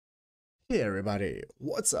Hey everybody,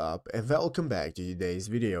 what's up and welcome back to today's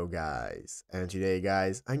video guys. And today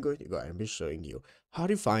guys, I'm going to go ahead and be showing you how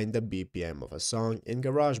to find the BPM of a song in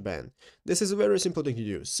GarageBand. This is a very simple thing to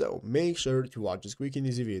do, so make sure to watch this quick and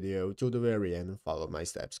easy video till the very end and follow my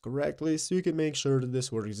steps correctly so you can make sure that this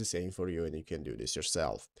works the same for you and you can do this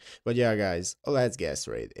yourself. But yeah guys, let's get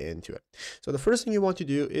straight into it. So the first thing you want to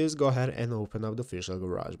do is go ahead and open up the official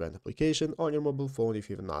GarageBand application on your mobile phone if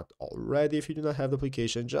you've not already. If you do not have the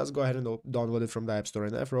application, just go ahead and download it from the App Store,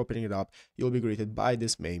 and after opening it up, you'll be greeted by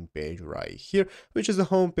this main page right here, which is the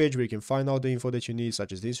home page where you can find all the info that you need,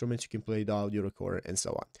 such as the instruments you can play, the audio recorder, and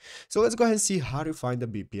so on. So let's go ahead and see how to find the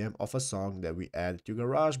BPM of a song that we add to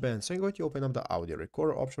GarageBand. So I'm going to open up the audio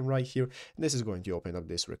recorder option right here, and this is going to open up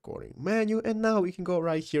this recording menu, and now we can go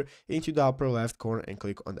right here into the upper left corner and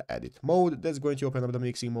click on the edit mode. That's going to open up the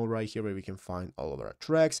mixing mode right here where we can find all of our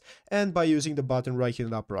tracks, and by using the button right here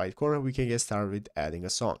in the upper right corner, we can get started with adding a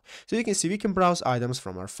song. So you can see we can browse items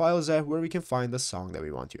from our files app where we can find the song that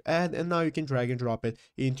we want to add, and now you can drag and drop it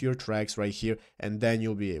into your tracks right here, and then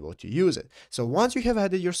you'll be able to use it. So once you have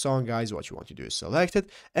added your song guys, what you want to do is select it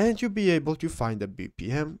and you'll be able to find the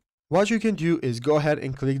BPM. What you can do is go ahead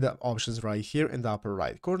and click the options right here in the upper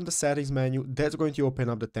right corner, the settings menu. That's going to open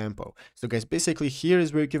up the tempo. So guys, basically here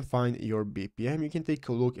is where you can find your BPM. You can take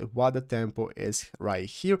a look at what the tempo is right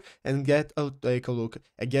here and take a look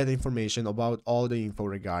and get information about all the info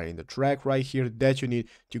regarding the track right here that you need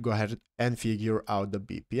to go ahead and figure out the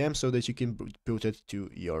BPM so that you can put it to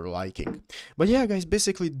your liking. But yeah guys,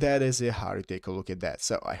 basically that is it, how to take a look at that.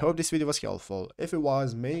 So I hope this video was helpful. If it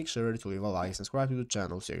was, make sure to leave a like and subscribe to the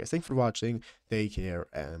channel. So you guys, thanks for watching, take care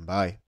and bye.